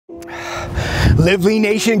Live Lean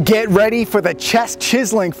Nation, get ready for the chest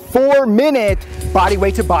chiseling 4-minute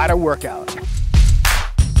Bodyweight Tabata workout.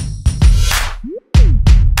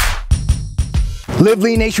 Live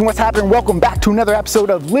Lean Nation, what's happening? Welcome back to another episode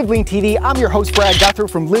of LiveLeanTV. I'm your host, Brad Guthrie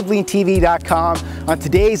from LiveLeanTV.com. On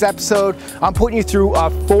today's episode, I'm putting you through a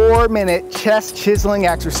 4-minute chest chiseling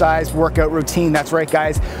exercise workout routine. That's right,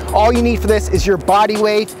 guys. All you need for this is your body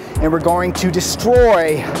weight, and we're going to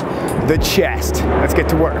destroy the chest. Let's get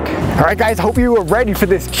to work. All right, guys, hope you are ready for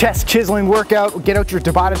this chest chiseling workout. Get out your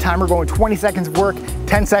Tabata timer. We're going 20 seconds of work,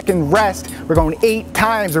 10-second rest. We're going 8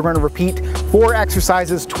 times. We're going to repeat 4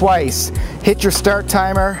 exercises twice. Hit your start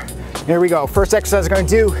timer. Here we go. First exercise we're going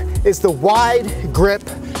to do is the wide grip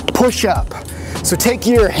push-up. So take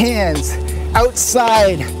your hands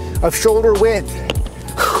outside of shoulder width.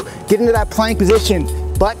 Get into that plank position.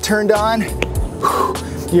 Butt turned on.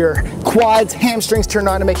 Your quads, hamstrings turned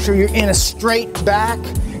on to make sure you're in a straight back.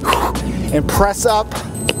 And press up.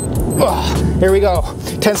 Here we go.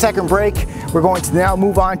 10-second break. We're going to now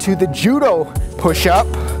move on to the judo push-up.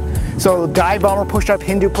 So dive bomber push-up,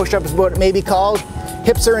 Hindu push-up is what it may be called.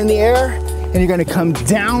 Hips are in the air, and you're gonna come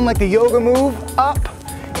down like a yoga move, up,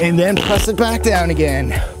 and then press it back down again.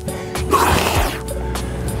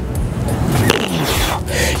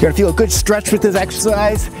 You're gonna feel a good stretch with this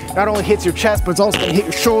exercise. Not only hits your chest, but it's also gonna hit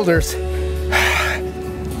your shoulders.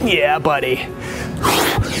 Yeah, buddy.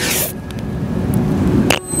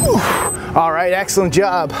 All right, excellent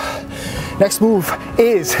job. Next move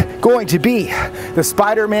is going to be the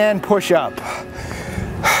Spider-Man push-up.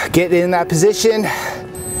 Get in that position.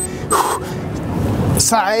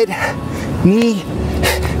 Side, knee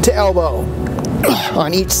to elbow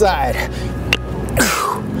on each side.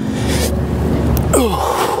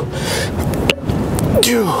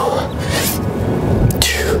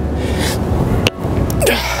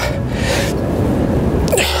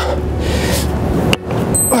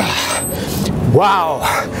 Wow,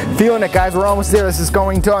 feeling it, guys. We're almost there. This is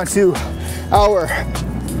going on to our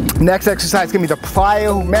next exercise. It's gonna be the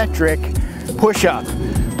plyometric push-up.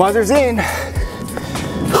 Buzzers in.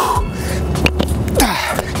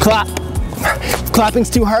 Clap. If clapping's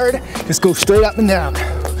too hard, just go straight up and down.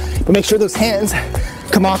 But make sure those hands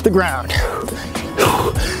come off the ground.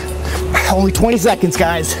 Only 20 seconds,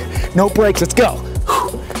 guys. No breaks. Let's go.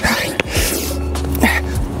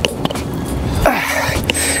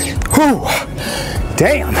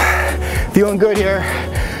 Damn, feeling good here.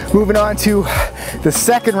 Moving on to the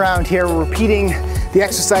second round here. We're repeating the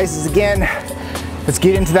exercises again. Let's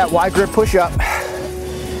get into that wide grip push-up.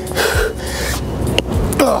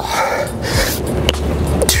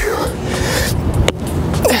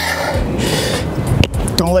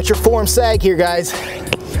 Don't let your form sag here, guys.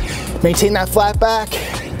 Maintain that flat back.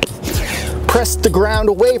 Press the ground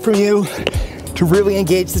away from you to really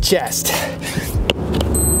engage the chest.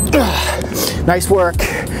 Nice work.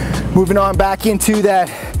 Moving on back into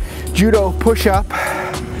that judo push-up.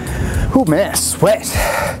 Oh man, sweat.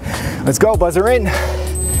 Let's go, buzzer in.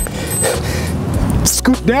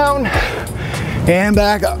 Scoot down and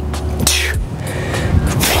back up.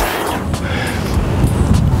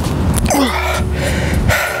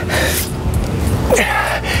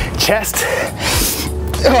 Chest.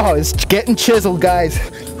 Oh, it's getting chiseled, guys.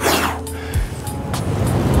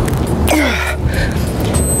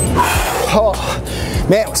 Oh,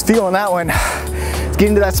 man, I was feeling that one. Let's get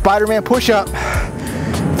into that Spider-Man push-up.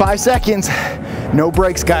 5 seconds, no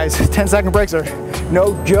breaks, guys. 10-second breaks are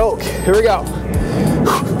no joke. Here we go.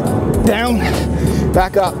 Down,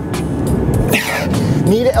 back up.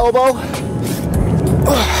 Knee to elbow.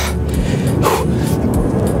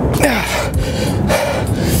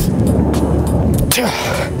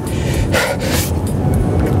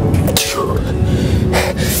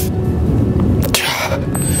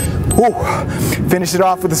 Ooh, finish it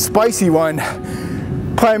off with a spicy one.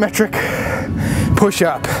 Plyometric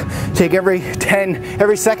push-up. Take every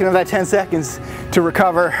second of that 10 seconds to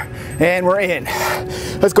recover, and we're in.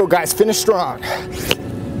 Let's go, guys. Finish strong.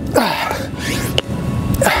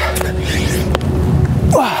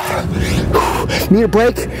 Need a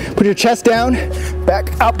break? Put your chest down,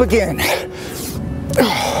 back up again.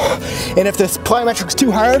 And if this plyometric's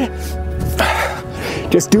too hard,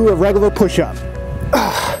 just do a regular push-up.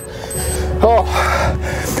 Oh,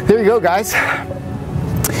 there you go, guys.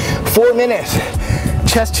 4-minute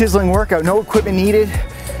chest chiseling workout. No equipment needed.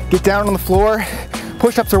 Get down on the floor.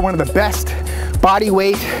 Push-ups are one of the best body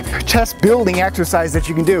weight chest building exercises that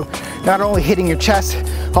you can do. Not only hitting your chest,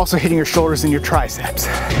 also hitting your shoulders and your triceps.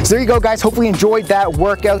 So there you go, guys. Hopefully you enjoyed that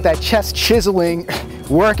workout, that chest chiseling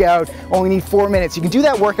workout. Only need 4 minutes. You can do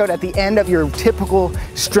that workout at the end of your typical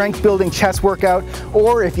strength building chest workout,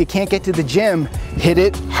 or if you can't get to the gym, hit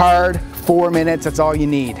it hard. 4 minutes, that's all you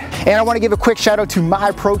need. And I want to give a quick shout out to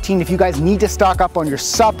My Protein. If you guys need to stock up on your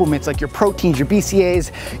supplements, like your proteins, your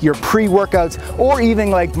BCAAs, your pre-workouts, or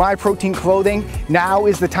even like My Protein clothing, now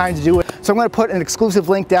is the time to do it. So I'm going to put an exclusive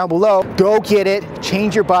link down below. Go get it,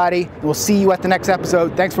 change your body, and we'll see you at the next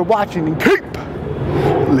episode. Thanks for watching and keep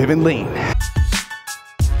living lean.